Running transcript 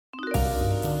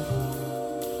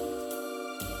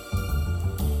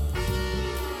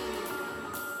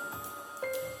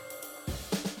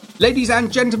Ladies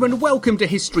and gentlemen, welcome to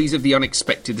Histories of the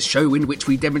Unexpected, the show in which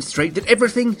we demonstrate that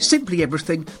everything, simply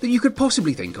everything, that you could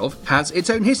possibly think of has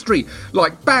its own history,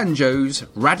 like banjos,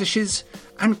 radishes,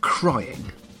 and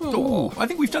crying. Oh, I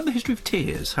think we've done the history of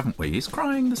tears, haven't we? Is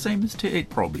crying the same as tears?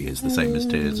 It probably is the same as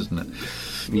tears, isn't it?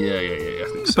 Yeah, I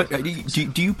think so. But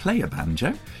do you play a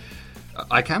banjo?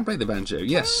 I can play the banjo,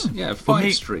 yes. Yeah,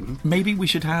 five-string. Maybe we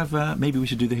should have. Maybe we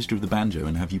should do the history of the banjo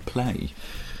and have you play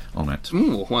on it.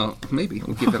 Ooh, well, maybe.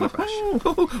 We'll give that a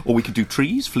bash. Or we could do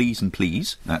trees, fleas and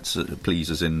please. That's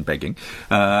please as in begging.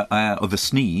 Or the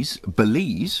sneeze,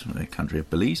 Belize, the country of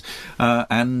Belize,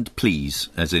 and please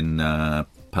as in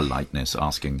politeness,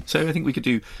 asking. So I think we could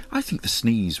do... I think the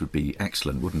sneeze would be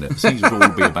excellent, wouldn't it? The sneeze would all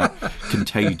be about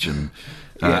contagion.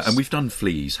 Yes. And we've done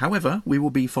fleas. However, we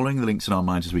will be following the links in our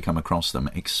minds as we come across them,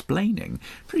 explaining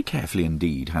very carefully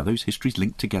indeed how those histories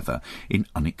link together in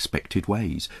unexpected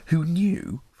ways. Who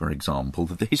knew, for example,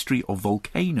 that the history of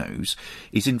volcanoes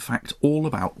is in fact all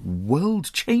about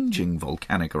world-changing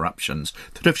volcanic eruptions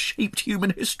that have shaped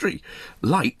human history?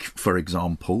 Like, for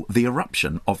example, the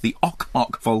eruption of the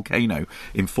Okmok volcano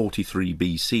in 43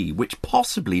 BC, which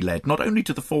possibly led not only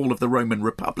to the fall of the Roman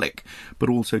Republic, but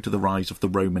also to the rise of the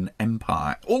Roman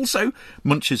Empire. Also,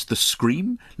 Munch's The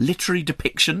Scream, literary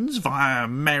depictions via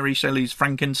Mary Shelley's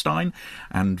Frankenstein,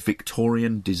 and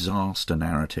Victorian disaster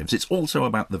narratives. It's also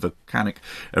about the volcanic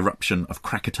eruption of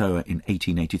Krakatoa in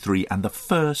 1883 and the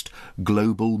first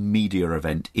global media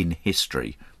event in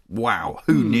history. Wow,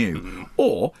 who knew?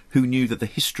 Or who knew that the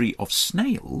history of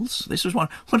snails, this was one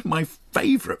of my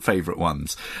favourite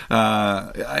ones.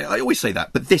 I always say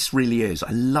that, but this really is.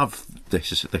 I love the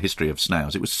history of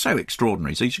snails. It was so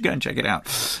extraordinary, so you should go and check it out.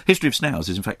 History of Snails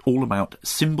is in fact all about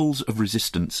symbols of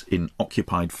resistance in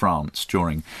occupied France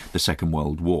during the Second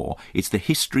World War. It's the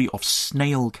history of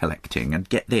snail collecting, and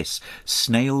get this,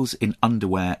 snails in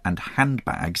underwear and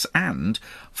handbags, and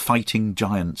fighting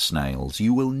giant snails.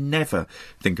 You will never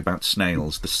think about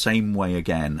snails the same way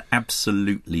again.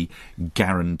 Absolutely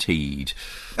guaranteed.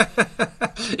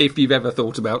 If you've ever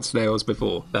thought about snails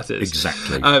before, that is.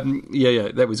 Exactly.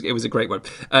 It was a great one.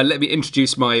 Let me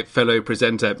introduce my fellow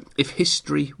presenter. If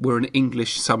history were an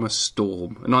English summer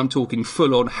storm, and I'm talking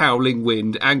full-on howling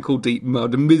wind, ankle-deep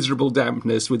mud, miserable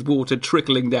dampness with water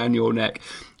trickling down your neck,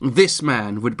 this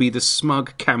man would be the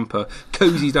smug camper,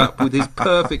 cosied up with his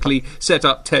perfectly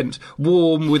set-up tent,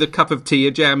 warm with a cup of tea,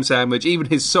 a jam sandwich. Even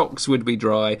his socks would be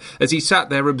dry, as he sat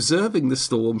there observing the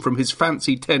storm from his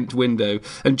fancy tent window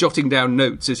and jotting down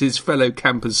notes as his fellow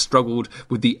campers struggled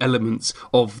with the elements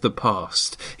of the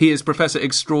past. He is Professor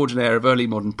Extraordinaire of Early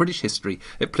Modern British History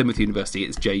at Plymouth University.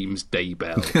 It's James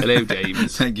Daybell. Hello,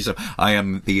 James. Thank you, sir. I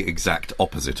am the exact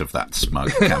opposite of that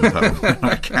smug camper. When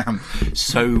I camp,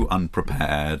 so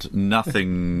unprepared.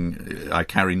 Nothing. I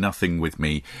carry nothing with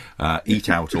me. Eat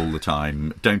out all the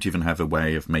time. Don't even have a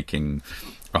way of making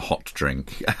a hot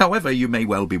drink. However, you may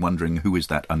well be wondering who is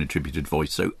that unattributed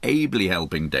voice so ably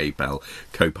helping Dave Bell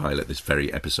co-pilot this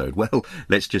very episode. Well,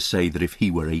 let's just say that if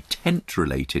he were a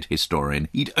tent-related historian,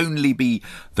 he'd only be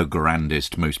the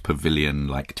grandest, most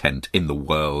pavilion-like tent in the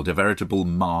world, a veritable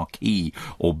marquee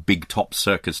or big-top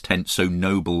circus tent so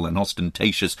noble and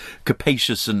ostentatious,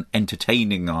 capacious and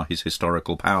entertaining are his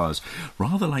historical powers.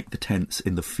 Rather like the tents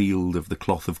in the Field of the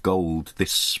Cloth of Gold,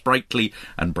 this sprightly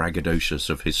and braggadocious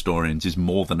of historians is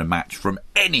more than a match from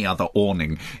any other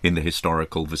awning in the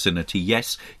historical vicinity.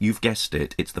 Yes, you've guessed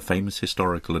it, it's the famous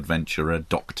historical adventurer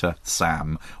Dr.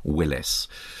 Sam Willis.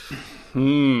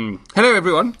 Hello,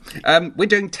 everyone. We're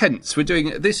doing tents.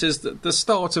 This is the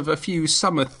start of a few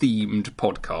summer-themed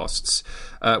podcasts,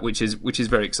 which is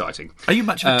very exciting. Are you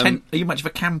much of a tent? Are you much of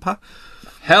a camper?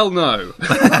 Hell no.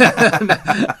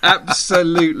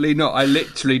 Absolutely not. I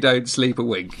literally don't sleep a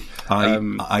wink.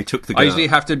 I took the girl.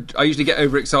 I usually get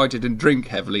overexcited and drink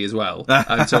heavily as well,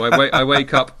 and so I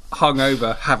wake up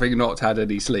hungover, having not had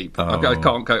any sleep. I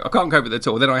can't cope with it at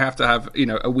all. Then I have to have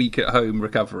a week at home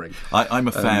recovering. I'm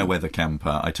a fair weather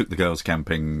camper. I took the girls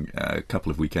camping a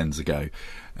couple of weekends ago.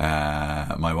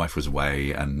 My wife was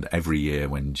away, and every year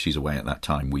when she's away at that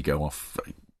time, we go off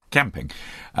camping,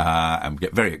 and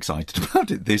get very excited about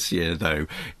it. This year, though,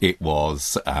 it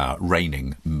was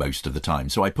raining most of the time.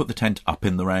 So I put the tent up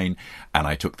in the rain, and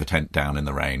I took the tent down in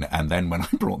the rain. And then when I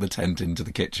brought the tent into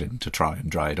the kitchen to try and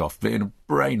dry it off, in a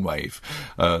brainwave,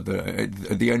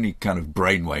 the only kind of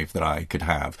brainwave that I could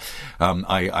have,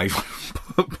 I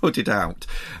put it out,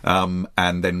 and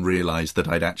then realised that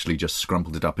I'd actually just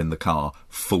scrumpled it up in the car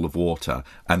full of water,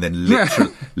 and then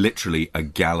literally a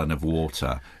gallon of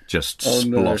water just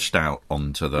splashed out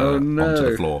onto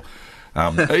the floor.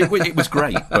 It was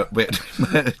great, but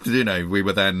we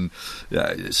were then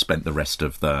spent the rest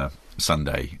of the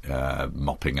Sunday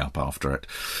mopping up after it.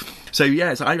 So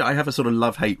yes, I have a sort of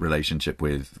love-hate relationship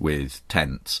with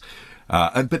tents.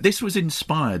 But this was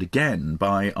inspired again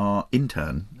by our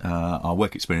intern, our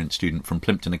work experience student from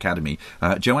Plympton Academy,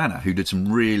 Joanna, who did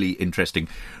some really interesting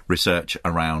research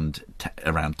around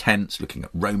tents, looking at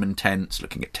Roman tents,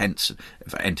 looking at tents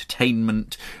for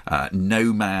entertainment,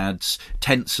 nomads,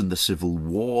 tents and the Civil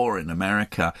War in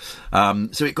America.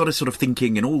 So it got us sort of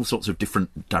thinking in all sorts of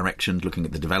different directions, looking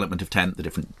at the development of the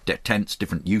different tents,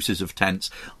 different uses of tents.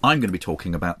 I'm going to be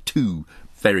talking about two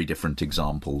very different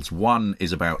examples. One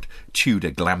is about Tudor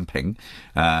glamping,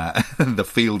 the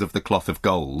field of the cloth of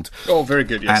gold. Oh, very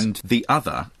good, yes. And the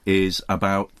other is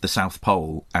about the South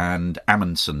Pole and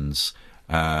Amundsen's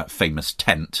famous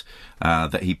tent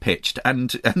that he pitched, and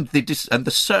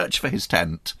the search for his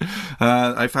tent.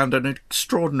 I found an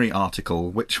extraordinary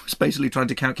article which was basically trying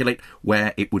to calculate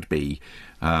where it would be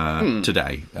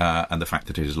today, and the fact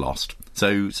that it is lost.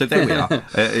 So there we are.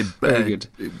 Very good.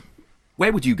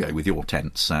 Where would you go with your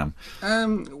tent, Sam?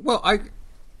 Well,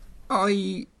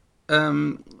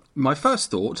 my first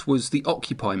thought was the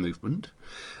Occupy movement.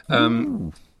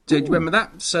 Do you remember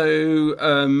that?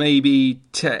 So maybe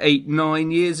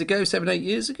 7-8 years ago,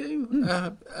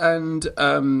 and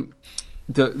I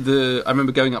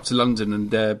remember going up to London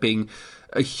and there being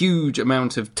a huge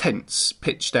amount of tents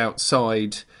pitched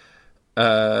outside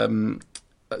St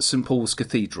Paul's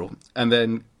Cathedral, and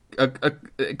then a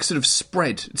sort of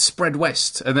spread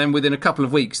west, and then within a couple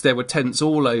of weeks there were tents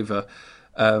all over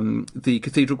the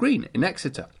Cathedral Green in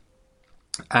Exeter.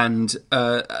 And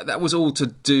that was all to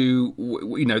do,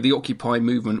 the Occupy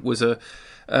movement was it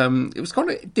was kind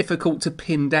of difficult to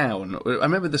pin down. I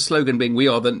remember the slogan being, "We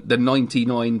are the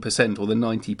 99% or the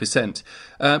 90%."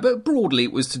 But broadly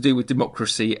it was to do with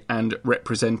democracy and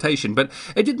representation. But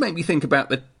it did make me think about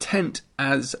the tent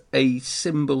as a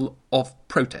symbol of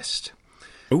protest.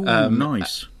 Oh,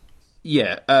 nice.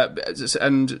 Yeah,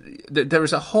 and there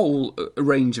is a whole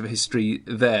range of history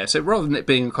there. So rather than it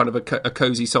being kind of a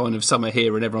cosy sign of summer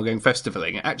here and everyone going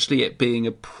festivaling, actually it being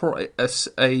a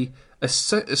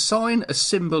sign, a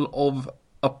symbol of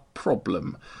a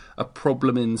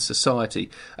problem in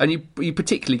society. And you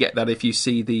particularly get that if you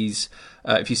see these,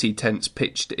 if you see tents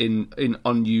pitched in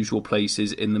unusual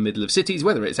places in the middle of cities,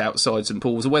 whether it's outside St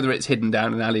Paul's or whether it's hidden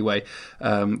down an alleyway,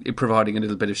 providing a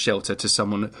little bit of shelter to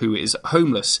someone who is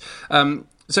homeless. So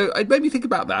it made me think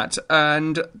about that,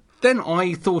 and then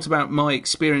I thought about my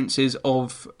experiences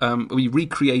of, we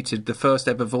recreated the first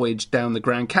ever voyage down the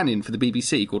Grand Canyon for the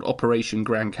BBC called Operation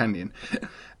Grand Canyon.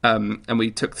 And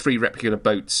we took 3 replica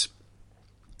boats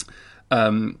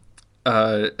down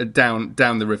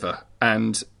the river,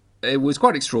 and it was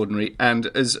quite extraordinary. And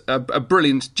as a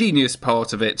brilliant genius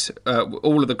part of it,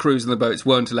 all of the crews on the boats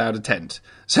weren't allowed a tent.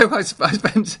 So I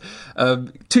spent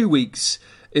 2 weeks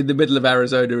in the middle of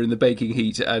Arizona in the baking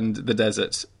heat and the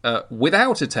desert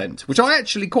without a tent, which I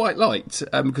actually quite liked,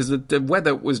 because the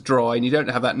weather was dry and you don't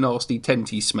have that nasty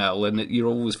tenty smell, and you're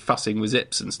always fussing with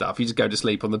zips and stuff. You just go to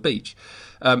sleep on the beach.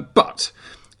 But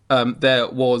there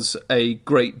was a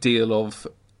great deal of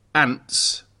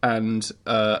ants and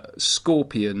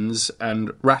scorpions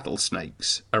and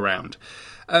rattlesnakes around.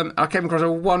 I came across a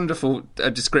wonderful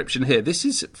description here. This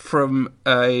is from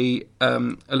a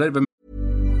load of...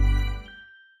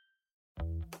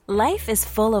 Life is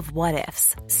full of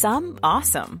what-ifs. Some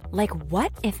awesome, like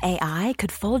what if AI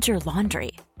could fold your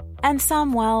laundry? And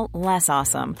some, well, less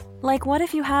awesome, like what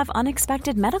if you have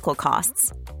unexpected medical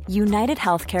costs? United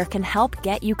Healthcare can help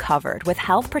get you covered with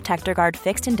Health Protector Guard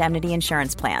fixed indemnity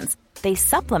insurance plans. They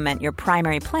supplement your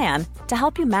primary plan to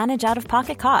help you manage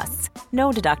out-of-pocket costs.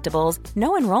 No deductibles,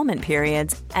 no enrollment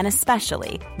periods, and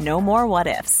especially no more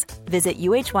what-ifs. Visit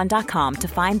uh1.com to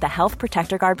find the Health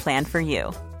Protector Guard plan for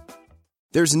you.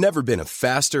 There's never been a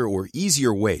faster or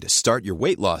easier way to start your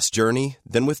weight loss journey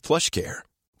than with PlushCare.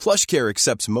 PlushCare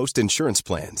accepts most insurance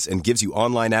plans and gives you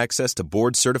online access to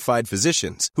board-certified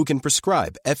physicians who can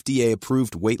prescribe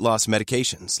FDA-approved weight loss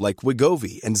medications like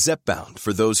Wegovy and Zepbound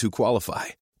for those who qualify.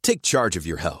 Take charge of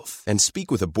your health and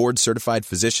speak with a board-certified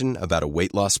physician about a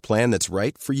weight loss plan that's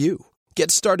right for you.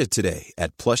 Get started today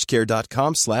at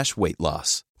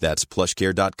plushcare.com/weight-loss. That's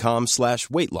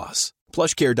plushcare.com/weight-loss.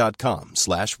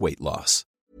 plushcare.com/weight-loss.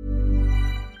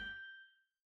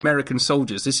 American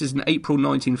soldiers. This is in April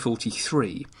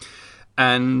 1943,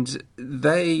 and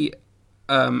they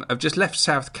have just left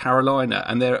South Carolina,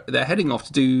 and they're heading off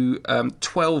to do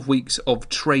 12 weeks of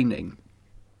training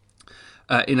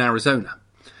in Arizona.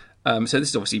 So this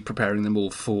is obviously preparing them all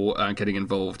for getting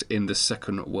involved in the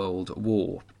Second World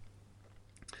War.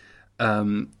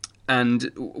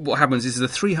 And what happens is the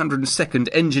 302nd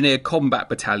Engineer Combat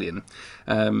Battalion.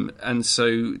 And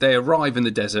so they arrive in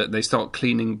the desert, they start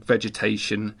cleaning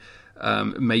vegetation,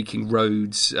 making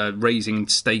roads, raising and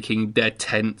staking their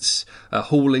tents,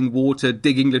 hauling water,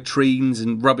 digging latrines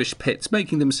and rubbish pits,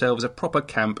 making themselves a proper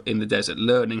camp in the desert,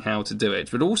 learning how to do it.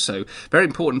 But also, very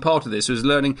important part of this was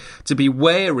learning to be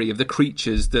wary of the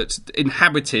creatures that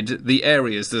inhabited the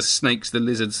areas, the snakes, the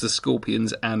lizards, the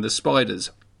scorpions and the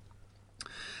spiders.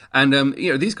 And,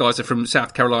 these guys are from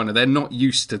South Carolina. They're not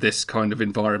used to this kind of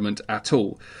environment at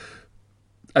all.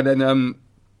 And then there's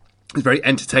a very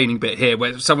entertaining bit here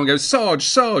where someone goes,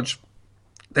 Sarge,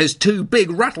 there's 2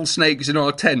 big rattlesnakes in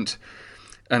our tent.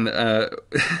 And the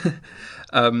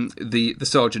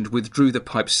sergeant withdrew the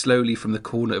pipe slowly from the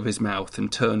corner of his mouth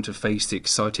and turned to face the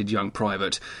excited young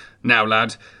private. Now,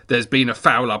 lad, there's been a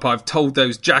foul-up. I've told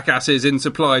those jackasses in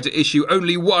supply to issue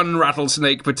only 1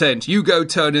 rattlesnake per tent. You go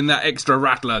turn in that extra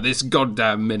rattler this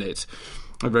goddamn minute.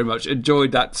 I very much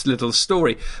enjoyed that little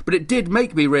story. But it did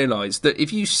make me realise that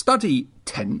if you study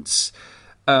tents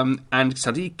and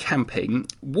study camping,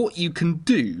 what you can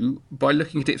do by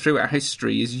looking at it throughout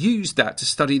history is use that to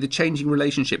study the changing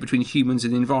relationship between humans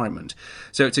and the environment.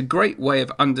 So it's a great way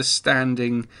of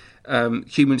understanding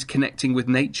humans connecting with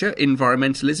nature,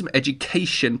 environmentalism,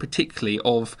 education particularly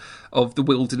of the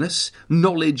wilderness,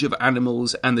 knowledge of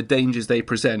animals and the dangers they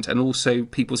present, and also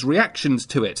people's reactions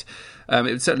to it.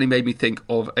 It certainly made me think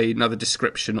of another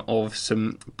description of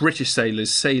some British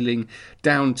sailors sailing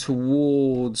down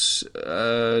towards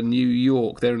New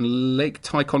York. They're in Lake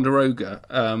Ticonderoga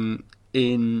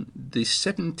in the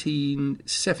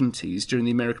 1770s during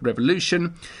the American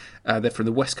Revolution. They're from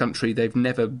the West Country. They've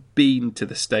never been to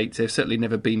the States. They've certainly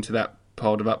never been to that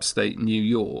part of upstate New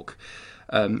York.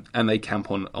 And they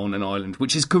camp on an island,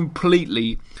 which is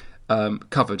completely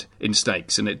covered in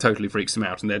snakes, and it totally freaks them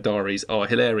out, and their diaries are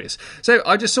hilarious. So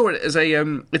I just saw it as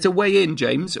it's a way in,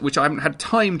 James, which I haven't had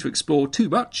time to explore too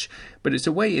much, but it's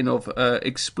a way in of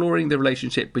exploring the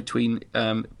relationship between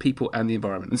people and the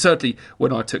environment. And certainly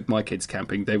when I took my kids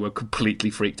camping, they were completely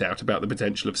freaked out about the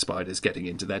potential of spiders getting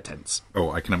into their tents.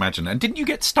 Oh, I can imagine. And didn't you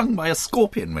get stung by a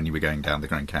scorpion when you were going down the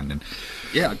Grand Canyon?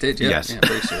 Yeah, I did, yeah. Yes. Yeah,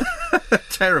 very sure.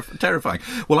 Terrifying.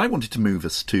 Well, I wanted to move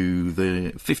us to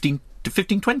the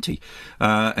 1520,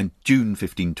 and June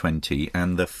 1520,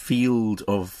 and the Field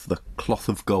of the Cloth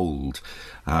of Gold,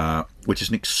 which is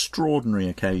an extraordinary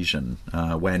occasion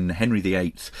when Henry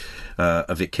VIII,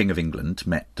 the King of England,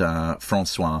 met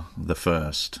Francois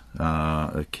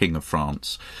I, King of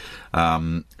France,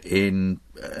 in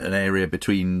an area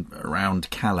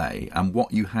around Calais, and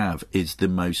what you have is the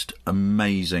most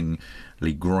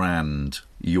amazingly grand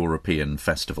European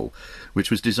festival,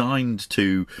 which was designed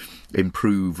to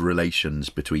improve relations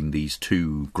between these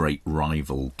 2 great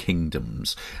rival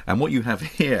kingdoms. And what you have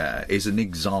here is an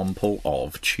example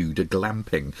of Tudor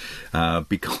glamping,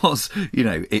 because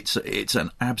it's an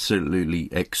absolutely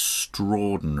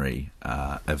extraordinary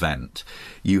event.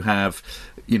 You have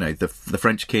the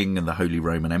French king and the Holy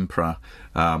Roman Emperor,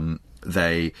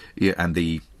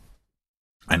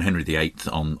 and Henry VIII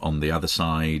on the other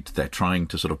side. They're trying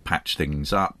to sort of patch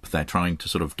things up. They're trying to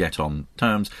sort of get on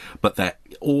terms, but they're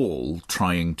all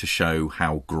trying to show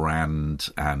how grand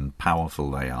and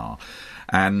powerful they are.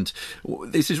 And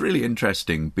this is really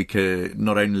interesting because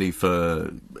not only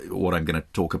for what I'm going to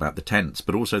talk about, the tents,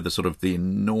 but also the sort of the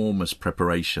enormous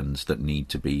preparations that need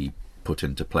to be put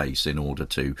into place in order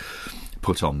to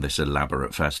put on this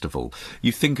elaborate festival.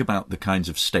 You think about the kinds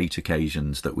of state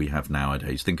occasions that we have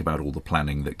nowadays. Think about all the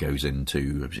planning that goes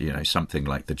into, something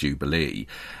like the Jubilee,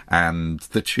 and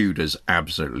the Tudors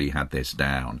absolutely had this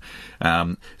down.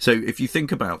 So if you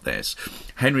think about this,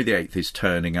 Henry VIII is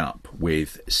turning up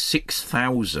with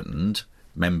 6,000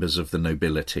 members of the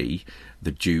nobility,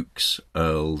 the dukes,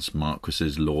 earls,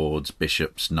 marquises, lords,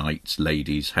 bishops, knights,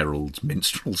 ladies, heralds,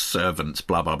 minstrels, servants,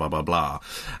 blah, blah, blah, blah, blah.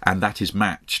 And that is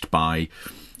matched by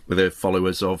the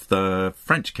followers of the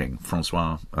French king,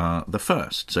 Francois I.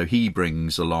 So he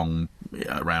brings along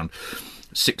around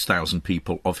 6,000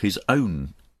 people of his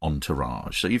own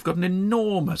entourage. So you've got an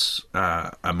enormous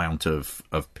amount of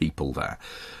people there.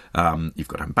 You've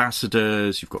got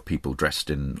ambassadors, you've got people dressed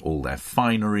in all their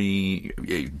finery,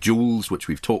 jewels, which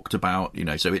we've talked about,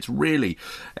 so it's really,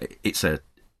 it's an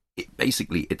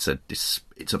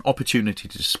opportunity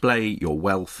to display your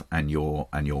wealth and your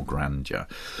grandeur.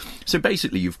 So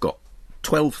basically you've got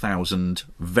 12,000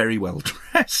 very well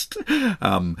dressed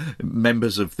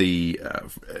members of the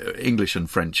English and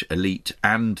French elite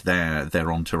and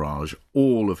their entourage,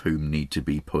 all of whom need to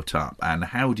be put up. And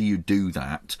how do you do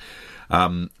that?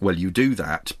 Well, you do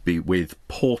that with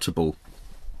portable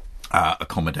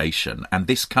accommodation, and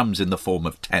this comes in the form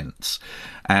of tents.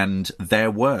 And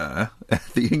there were,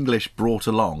 the English brought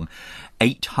along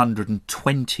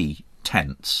 820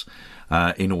 tents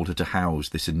in order to house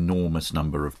this enormous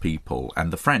number of people,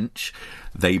 and the French,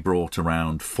 they brought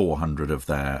around 400 of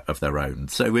their own.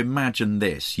 So imagine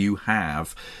this: you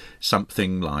have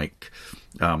something like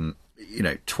over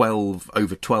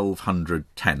 1,200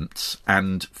 tents,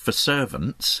 and for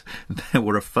servants there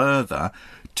were a further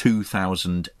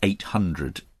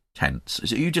 2,800 tents.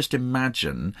 So you just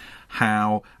imagine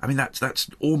how, that's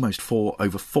almost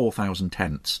over 4,000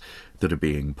 tents that are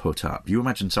being put up. You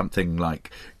imagine something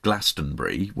like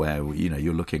Glastonbury, where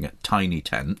you're looking at tiny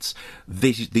tents.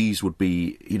 These would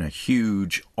be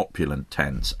huge, opulent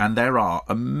tents, and there are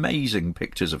amazing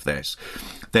pictures of this.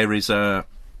 There is in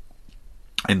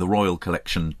the Royal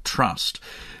Collection Trust,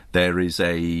 there is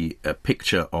a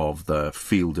picture of the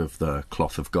Field of the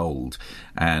Cloth of Gold,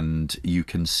 and you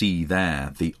can see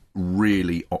there the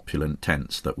really opulent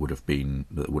tents that would have been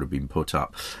put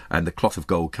up. And the cloth of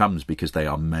gold comes because they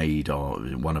are made, or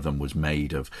one of them was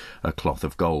made of a cloth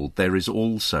of gold. There is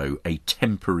also a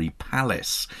temporary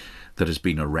palace that has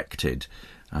been erected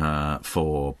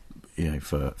for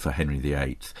Henry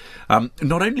VIII.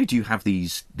 Not only do you have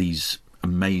these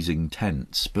amazing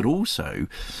tents, but also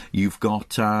you've got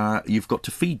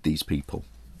to feed these people.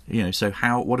 So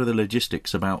what are the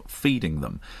logistics about feeding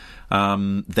them?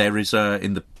 There is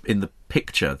in the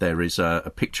picture, there is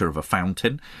a picture of a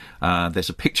fountain. There's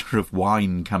a picture of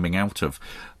wine coming out of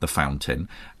the fountain,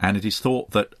 and it is thought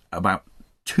that about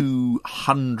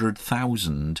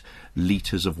 200,000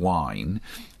 litres of wine,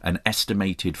 an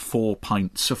estimated 4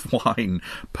 pints of wine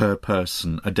per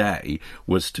person a day,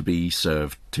 was to be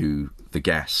served to the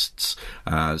guests.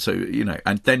 And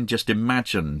then just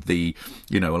imagine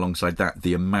alongside that,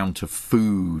 the amount of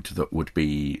food that would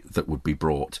be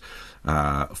brought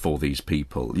for these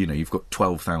people. You've got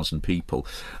 12,000 people,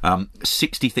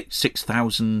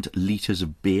 66,000 litres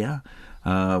of beer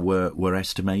were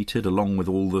estimated, along with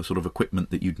all the sort of equipment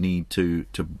that you'd need to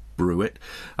brew it.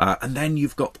 And then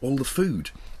you've got all the food.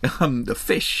 The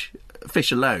fish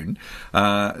alone,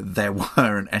 there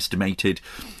were an estimated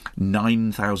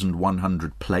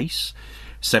 9,100 plaice,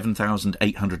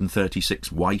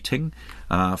 7,836 whiting,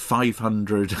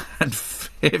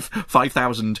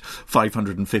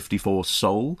 5,554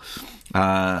 sole,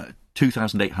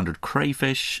 2,800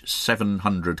 crayfish,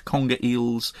 700 conger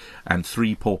eels, and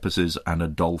 3 porpoises and a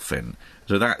dolphin.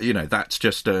 So that's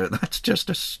just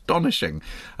astonishing.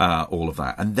 All of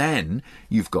that, and then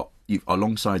you've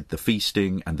alongside the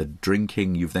feasting and the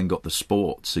drinking, you've then got the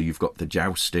sports. So you've got the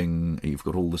jousting, you've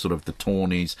got all the sort of the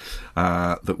tourneys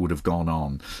that would have gone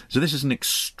on. So this is an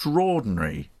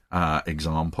extraordinary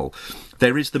example.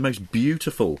 There is the most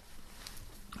beautiful.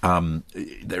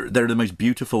 There are the most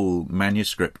beautiful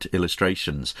manuscript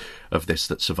illustrations of this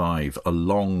that survive,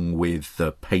 along with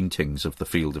the paintings of the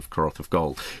Field of Cloth of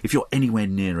Gold. If you're anywhere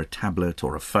near a tablet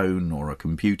or a phone or a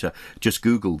computer, just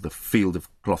Google the Field of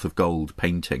Cloth of Gold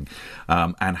painting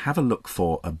and have a look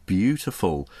for a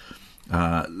beautiful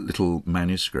little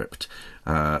manuscript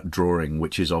drawing,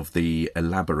 which is of the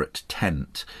elaborate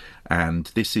tent.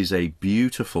 And this is a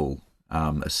beautiful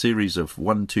a series of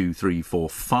 1, 2, 3, 4,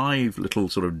 5 little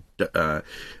sort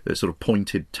of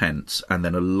pointed tents, and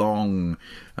then a long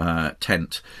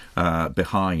tent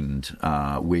behind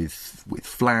with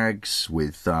flags,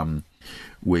 with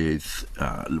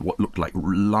what looked like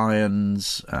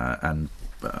lions and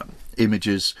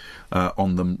images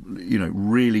on them.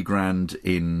 Really grand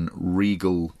in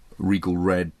regal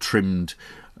red, trimmed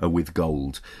with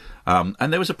gold.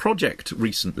 And there was a project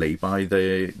recently by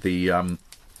the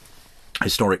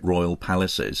Historic Royal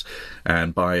Palaces,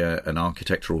 and by an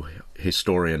architectural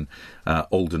historian,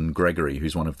 Alden Gregory,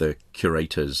 who's one of the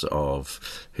curators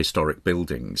of historic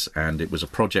buildings, and it was a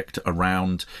project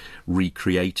around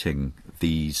recreating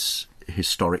these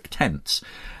historic tents,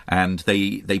 and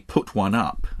they put one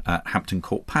up at Hampton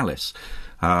Court Palace.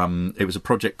 It was a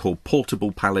project called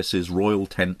Portable Palaces, Royal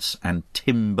Tents and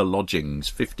Timber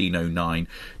Lodgings, 1509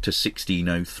 to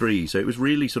 1603. So it was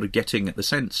really sort of getting at the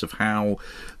sense of how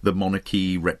the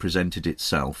monarchy represented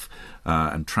itself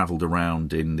and travelled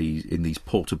around in these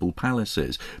portable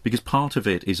palaces, because part of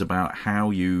it is about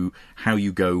how you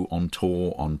go on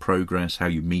tour, on progress, how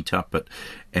you meet up at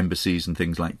embassies and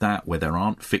things like that, where there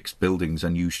aren't fixed buildings,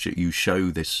 and you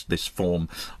show this form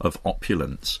of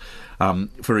opulence.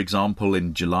 For example,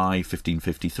 in July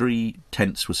 1553,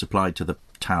 tents were supplied to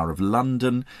Tower of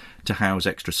London to house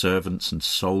extra servants and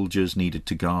soldiers needed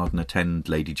to guard and attend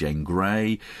Lady Jane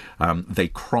Grey. They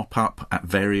crop up at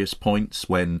various points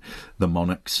when the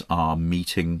monarchs are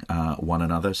meeting one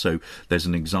another. So there's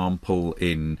an example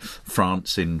in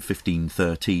France in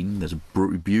 1513. There's a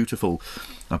beautiful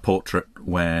portrait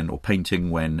painting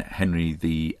when Henry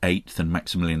VIII and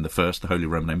Maximilian I, the Holy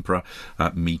Roman Emperor,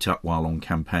 meet up while on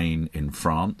campaign in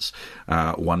France.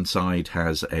 One side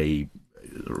has a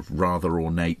rather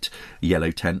ornate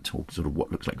yellow tent, or sort of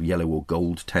what looks like yellow or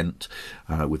gold tent,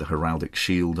 with a heraldic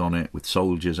shield on it, with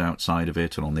soldiers outside of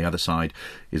it, and on the other side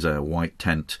is a white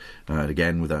tent,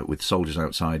 again with soldiers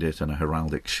outside it and a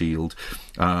heraldic shield.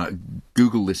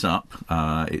 Google this up.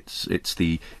 It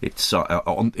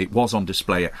was on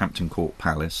display at Hampton Court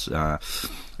Palace.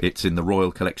 It's in the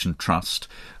Royal Collection Trust,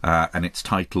 and it's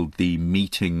titled The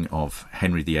Meeting of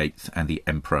Henry VIII and the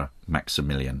Emperor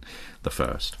Maximilian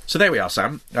I. So there we are,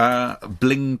 Sam.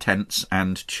 Bling tents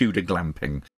and Tudor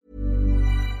glamping.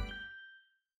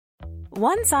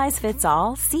 One size fits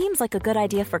all seems like a good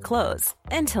idea for clothes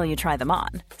until you try them on.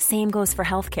 Same goes for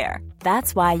healthcare.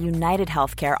 That's why United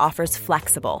Healthcare offers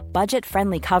flexible,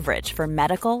 budget-friendly coverage for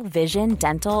medical, vision,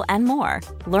 dental, and more.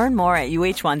 Learn more at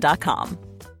uh1.com.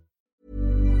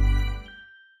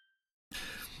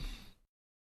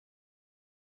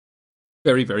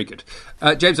 Very, very good.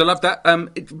 James, I love that.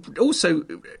 It also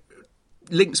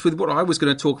links with what I was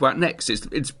going to talk about next.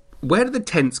 It's where do the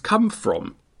tents come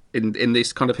from in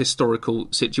this kind of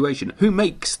historical situation? Who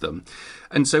makes them?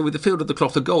 And so with the Field of the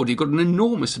Cloth of Gold, you've got an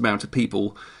enormous amount of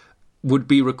people would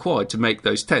be required to make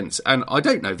those tents. And I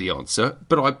don't know the answer,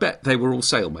 but I bet they were all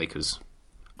sailmakers.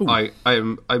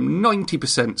 I'm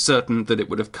 90% certain that it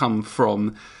would have come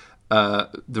from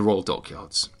the Royal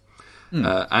Dockyards.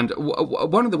 And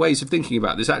one of the ways of thinking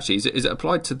about this actually is it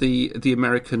applied to the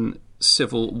American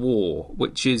Civil War,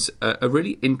 which is a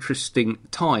really interesting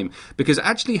time because it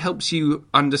actually helps you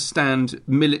understand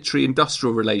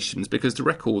military-industrial relations because the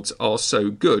records are so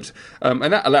good.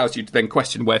 And that allows you to then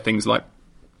question where things like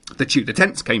the Tudor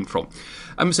tents came from.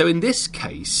 So in this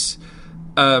case,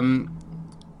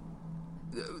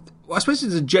 I suppose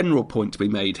there's a general point to be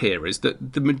made here is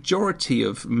that the majority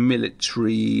of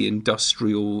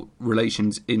military-industrial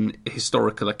relations in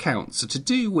historical accounts are to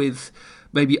do with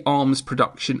maybe arms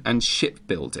production and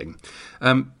shipbuilding,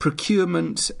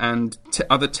 procurement and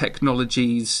other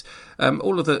technologies,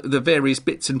 all of the various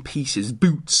bits and pieces,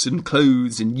 boots and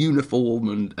clothes and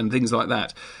uniform and things like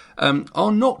that,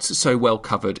 are not so well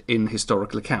covered in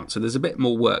historical accounts. So there's a bit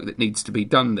more work that needs to be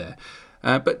done there.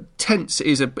 But tents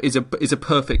is a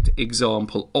perfect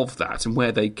example of that and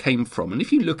where they came from. And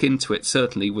if you look into it,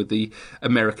 certainly with the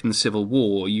American Civil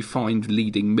War, you find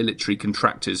leading military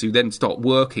contractors who then start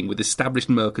working with established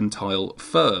mercantile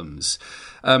firms.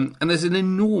 And there's an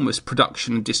enormous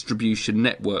production and distribution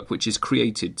network which is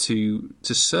created to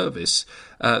service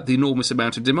the enormous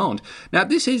amount of demand. Now,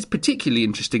 this is particularly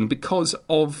interesting because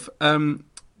of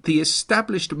the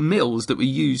established mills that were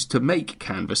used to make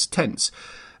canvas tents,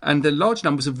 and the large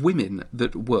numbers of women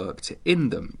that worked in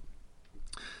them.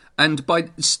 And by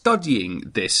studying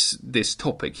this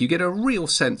topic, you get a real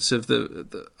sense of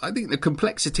the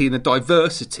complexity and the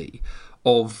diversity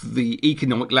of the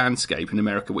economic landscape in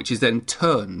America, which is then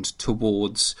turned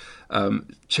towards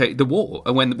the war.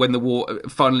 And when the war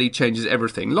finally changes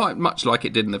everything, much like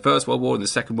it did in the First World War and the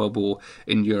Second World War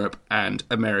in Europe and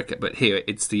America. But here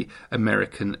it's the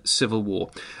American Civil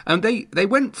War. And they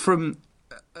went from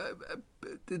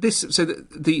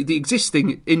the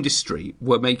existing industry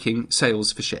were making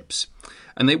sails for ships,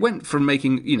 and they went from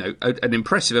making an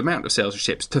impressive amount of sails for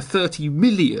ships to $30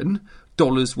 million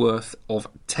worth of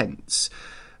tents.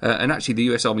 And actually,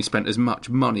 the US Army spent as much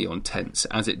money on tents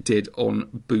as it did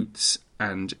on boots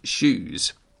and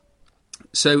shoes.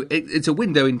 So it's a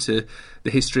window into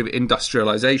the history of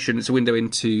industrialisation. It's a window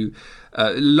into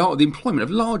the employment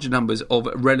of large numbers of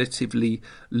relatively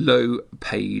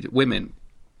low-paid women.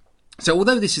 So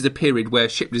although this is a period where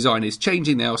ship design is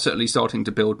changing, they are certainly starting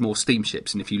to build more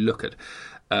steamships. And if you look at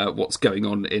what's going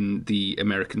on in the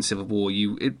American Civil War,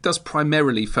 it does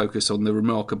primarily focus on the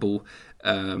remarkable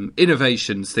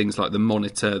innovations, things like the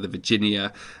Monitor, the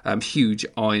Virginia, huge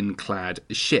ironclad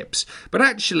ships. But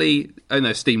actually, and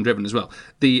they're steam-driven as well,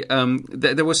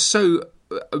 there were so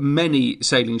many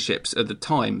sailing ships at the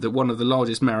time that one of the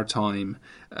largest maritime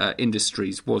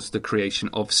industries was the creation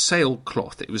of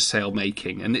sailcloth. It was sail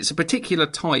making, and it's a particular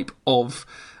type of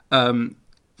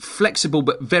flexible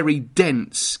but very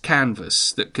dense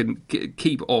canvas that can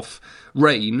keep off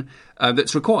rain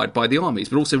that's required by the armies,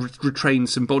 but also retain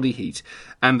some body heat.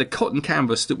 And the cotton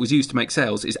canvas that was used to make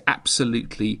sails is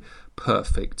absolutely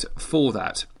perfect for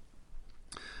that.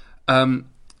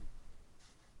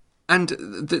 And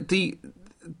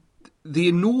the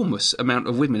enormous amount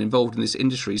of women involved in this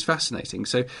industry is fascinating.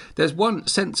 So there's one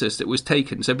census that was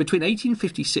taken. So between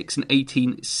 1856 and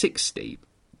 1860,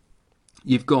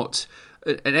 you've got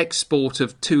an export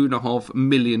of $2.5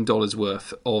 million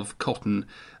worth of cotton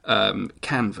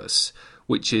canvas,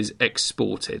 which is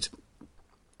exported.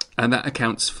 And that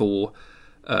accounts for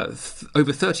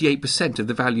over 38% of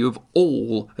the value of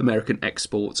all American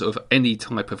exports of any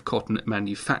type of cotton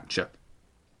manufacture.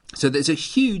 So there's a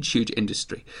huge, huge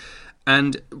industry.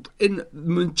 And in the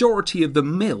majority of the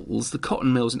mills, the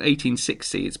cotton mills in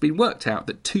 1860, it's been worked out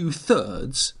that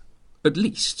 2/3, at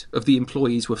least, of the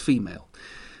employees were female.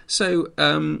 So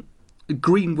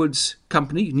Greenwood's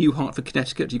company, New Hartford,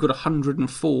 Connecticut, you've got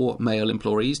 104 male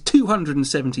employees,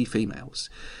 270 females.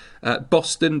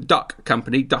 Boston Duck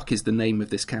Company, Duck is the name of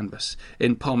this canvas,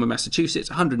 in Palmer, Massachusetts,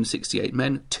 168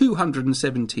 men,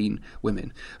 217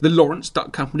 women. The Lawrence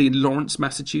Duck Company in Lawrence,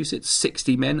 Massachusetts,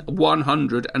 60 men,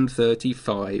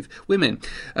 135 women.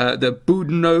 The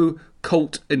Boudinot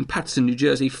Colt in Paterson, New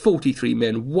Jersey, 43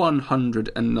 men,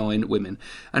 109 women.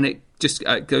 And it just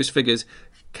those figures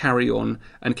carry on,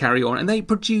 and they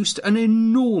produced an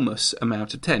enormous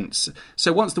amount of tents.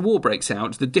 So once the war breaks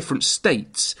out, the different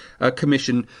states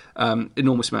commission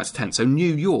enormous amounts of tents. So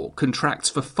New York contracts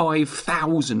for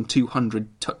 5,200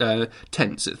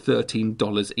 tents at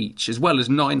 $13 each, as well as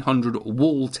 900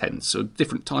 wall tents, so a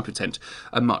different type of tent,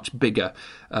 a much bigger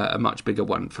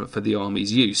one for the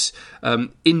Army's use.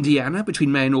 Indiana,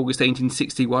 between May and August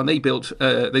 1861,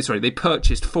 they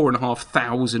purchased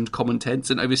 4,500 common tents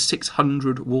and over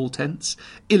 600 wall tents.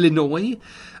 Illinois,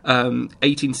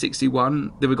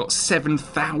 1861, they've got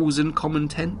 7,000 common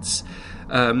tents.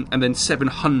 And then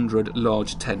 700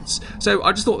 large tents. So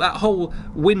I just thought that whole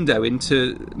window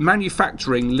into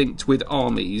manufacturing linked with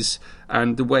armies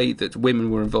and the way that women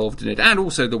were involved in it, and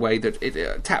also the way that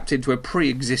it tapped into a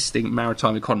pre-existing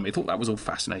maritime economy. I thought that was all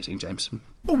fascinating, James.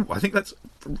 Oh, I think that's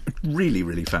really,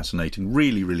 really fascinating,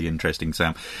 really, really interesting,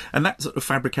 Sam. And that sort of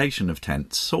fabrication of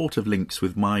tents sort of links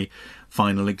with my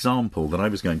final example that I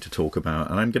was going to talk about.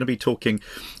 And I'm going to be talking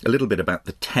a little bit about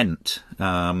the tent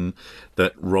that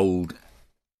Roald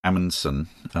Amundsen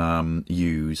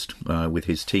used with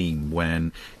his team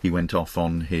when he went off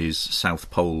on his South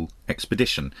Pole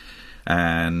expedition,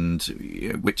 and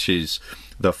which is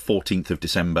the 14th of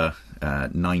December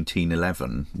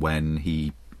 1911, when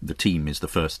the team is the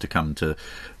first to come to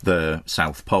the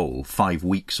South Pole, 5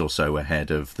 weeks or so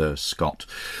ahead of the Scott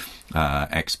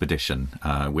expedition,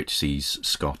 which sees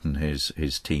Scott and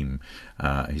his team,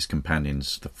 his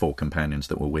companions, the 4 companions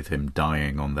that were with him,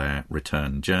 dying on their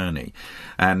return journey.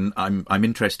 And I'm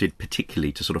interested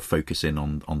particularly to sort of focus in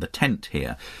on the tent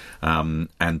here.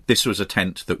 And this was a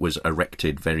tent that was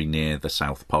erected very near the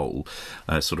South Pole,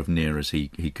 sort of near as he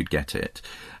could get it.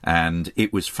 And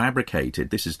it was fabricated.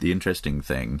 This is the interesting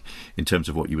thing in terms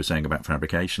of what you were saying about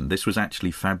fabrication. This was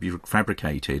actually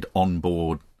fabricated on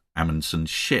board Amundsen's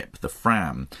ship, the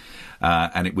Fram,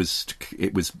 and it was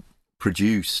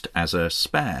produced as a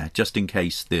spare, just in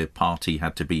case the party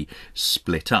had to be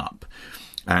split up.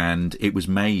 And it was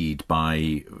made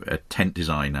by a tent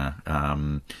designer,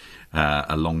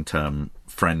 a long-term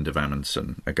friend of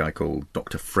Amundsen, a guy called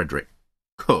Dr. Frederick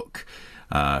Cook,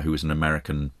 who was an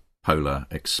American polar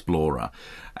explorer,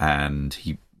 and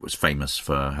he was famous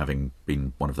for having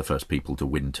been one of the first people to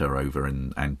winter over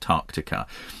in Antarctica.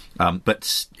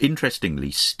 But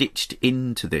interestingly, stitched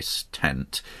into this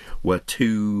tent were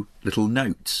 2 little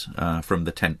notes from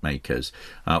the tent makers,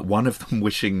 one of them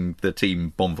wishing the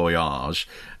team bon voyage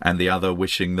and the other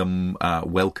wishing them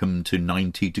welcome to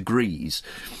 90 degrees.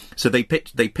 So they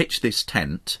pitched this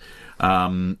tent,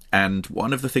 and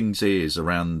one of the things is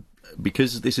around,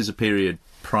 because this is a period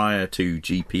prior to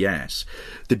GPS,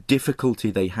 the difficulty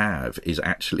they have is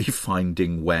actually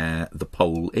finding where the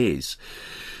pole is.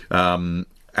 And,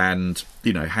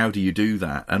 how do you do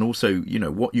that? And also,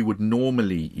 what you would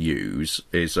normally use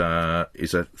is a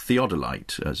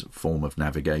theodolite as a form of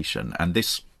navigation. And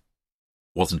this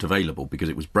wasn't available because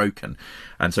it was broken.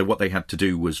 And so what they had to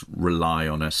do was rely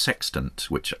on a sextant,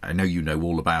 which I know you know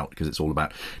all about because it's all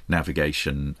about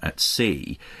navigation at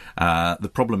sea.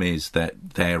 The problem is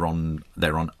that they're on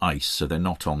ice, so they're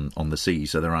not on the sea,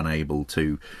 so they're unable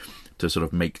to sort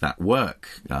of make that work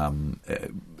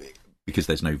because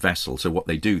there's no vessel. So what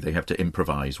they do, they have to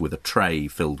improvise with a tray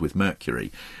filled with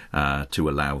mercury to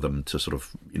allow them to sort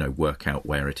of work out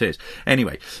where it is.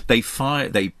 Anyway, They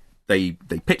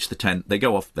pitch the tent, they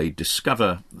go off, they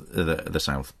discover the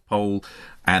South Pole,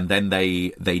 and then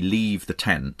they leave the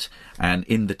tent, and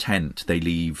in the tent they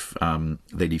leave some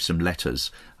letters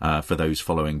for those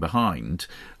following behind,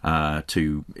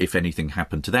 to, if anything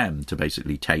happened to them, to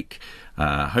basically take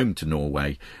home to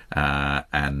Norway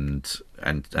and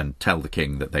tell the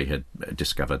king that they had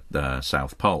discovered the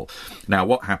South Pole. Now,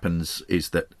 what happens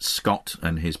is that Scott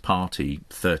and his party,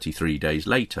 33 days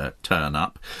later, turn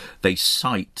up. They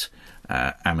sight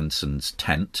Amundsen's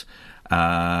tent,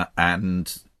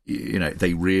 and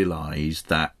they realise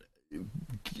that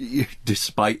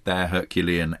despite their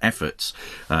Herculean efforts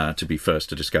to be first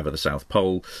to discover the South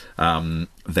Pole,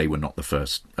 they were not the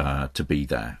first to be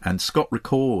there. And Scott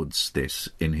records this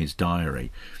in his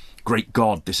diary. "Great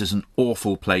God, this is an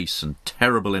awful place and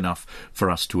terrible enough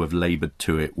for us to have laboured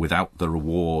to it without the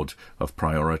reward of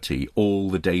priority.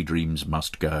 All the daydreams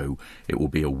must go. It will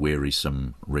be a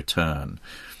wearisome return."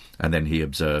 And then he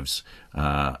observes,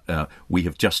 "We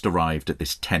have just arrived at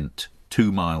this tent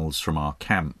 2 miles from our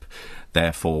camp,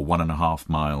 therefore 1.5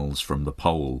 miles from the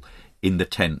pole. In the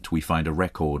tent we find a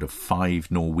record of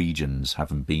 5 Norwegians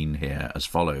having been here as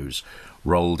follows: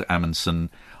 Roald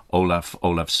Amundsen, Olaf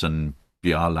Olafsson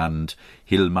Bjaaland,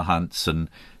 Hilma Hansen,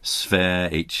 Sverre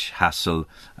H. Hassel,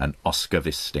 and Oscar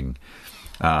Wisting."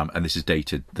 And this is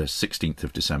dated the 16th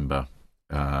of December,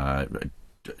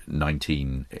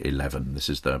 1911. This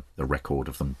is the record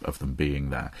of them being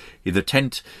there. The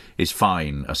tent is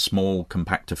fine, a small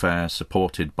compact affair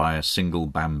supported by a single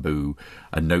bamboo.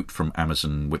 A note from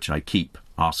Amundsen, which I keep,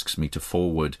 asks me to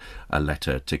forward a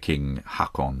letter to King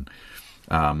Haakon.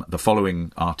 The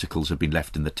following articles have been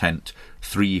left in the tent: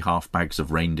 3 half bags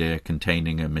of reindeer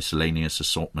containing a miscellaneous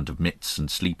assortment of mitts and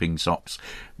sleeping socks,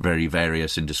 very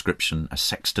various in description, a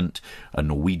sextant, a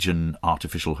Norwegian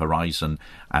artificial horizon,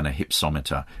 and a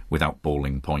hypsometer without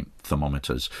boiling point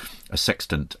thermometers, a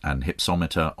sextant and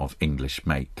hypsometer of English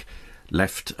make.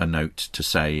 Left a note to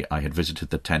say I had visited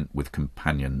the tent with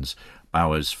companions,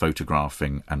 Bowers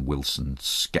photographing and Wilson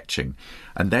sketching.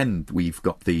 And then we've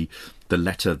got the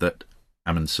letter that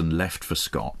Amundsen left for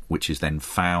Scott, which is then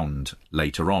found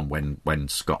later on when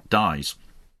Scott dies.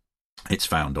 It's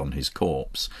found on his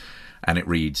corpse, and it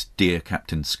reads, "Dear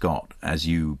Captain Scott, as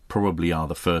you probably are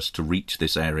the first to reach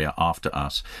this area after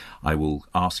us, I will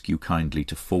ask you kindly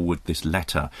to forward this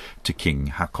letter to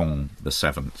King Haakon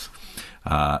VII.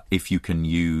 If you can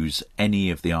use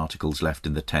any of the articles left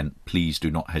in the tent, please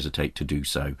do not hesitate to do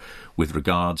so. With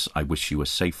regards, I wish you a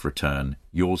safe return.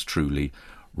 Yours truly,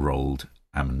 Roald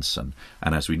Amundsen."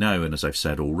 And as we know, and as I've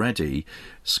said already,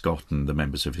 Scott and the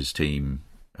members of his team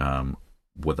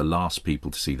were the last people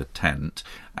to see the tent,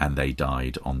 and they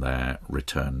died on their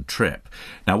return trip.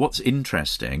 Now, what's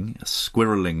interesting,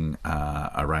 squirreling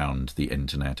around the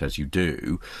internet as you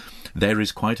do, there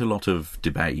is quite a lot of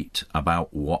debate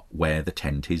about where the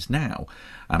tent is now.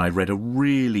 And I read a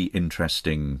really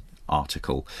interesting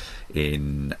article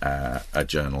in a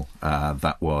journal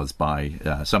that was by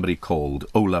somebody called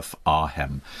Olaf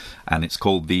Arhem, and it's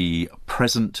called "The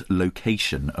Present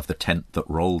Location of the Tent that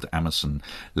Roald Amundsen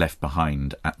Left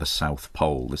Behind at the South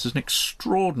Pole." This is an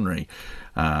extraordinary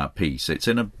piece. It's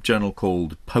in a journal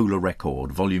called Polar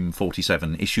Record, Volume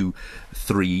 47, Issue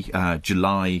 3,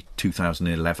 July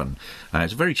 2011.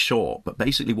 It's very short, but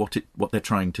basically what they're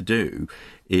trying to do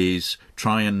is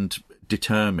try and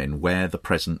determine where the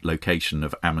present location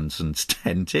of Amundsen's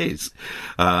tent is.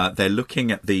 They're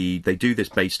looking at they do this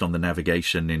based on the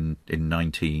navigation in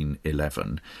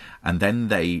 1911, and then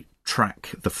they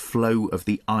track the flow of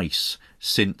the ice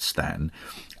since then,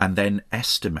 and then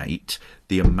estimate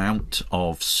the amount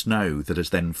of snow that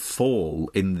has then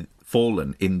fallen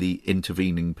in the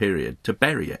intervening period to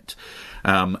bury it.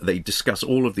 They discuss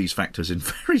all of these factors in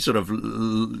very sort of,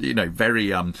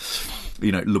 very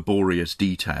laborious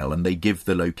detail, and they give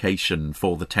the location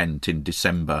for the tent in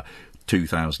December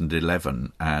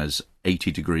 2011 as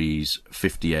 80 degrees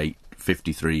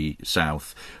 53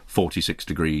 south, 46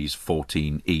 degrees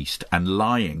 14 east, and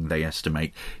lying, they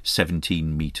estimate,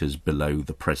 17 metres below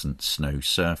the present snow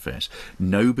surface.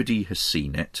 Nobody has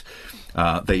seen it.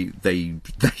 They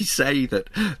say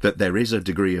that there is a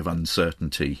degree of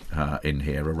uncertainty in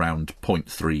here, around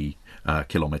 0.3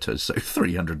 kilometres, so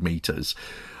 300 metres.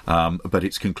 But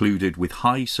it's concluded with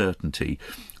high certainty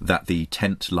that the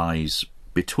tent lies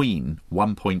between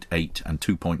 1.8 and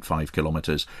 2.5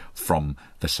 kilometres from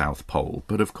the South Pole.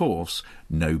 But of course,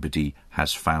 nobody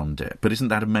has found it. But isn't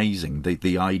that amazing?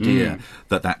 The idea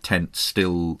that tent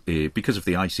still, because of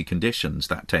the icy conditions,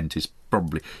 that tent is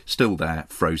probably still there,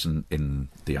 frozen in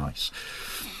the ice.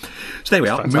 So there we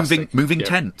are, moving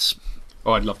tents.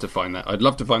 Oh, I'd love to find that. I'd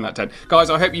love to find that tent. Guys,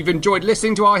 I hope you've enjoyed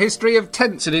listening to our history of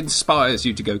tents. It inspires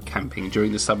you to go camping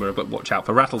during the summer, but watch out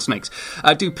for rattlesnakes.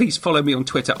 Do please follow me on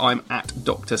Twitter. I'm at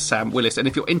Dr. Sam Willis. And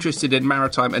if you're interested in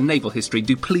maritime and naval history,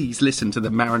 do please listen to the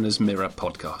Mariner's Mirror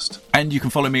podcast. And you can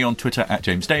follow me on Twitter at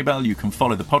James Daybell. You can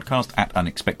follow the podcast at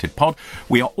Unexpected Pod.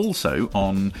 We are also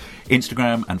on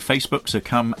Instagram and Facebook, so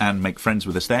come and make friends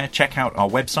with us there. Check out our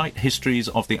website,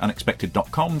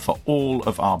 historiesoftheunexpected.com, for all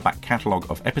of our back catalogue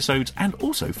of episodes and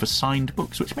also for signed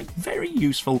books, which make very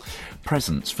useful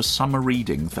presents for summer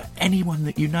reading for anyone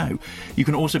that you know. You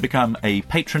can also become a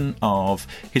patron of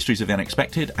Histories of the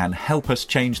Unexpected and help us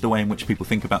change the way in which people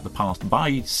think about the past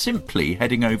by simply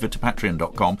heading over to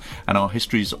patreon.com and our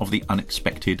Histories of the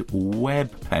Unexpected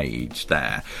web page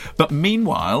there. But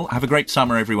meanwhile, have a great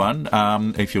summer, everyone.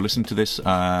 If you're listening to this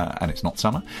and it's not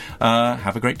summer,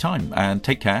 have a great time and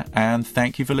take care, and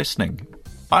thank you for listening.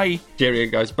 Bye. Cheerio,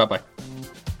 guys. Bye-bye.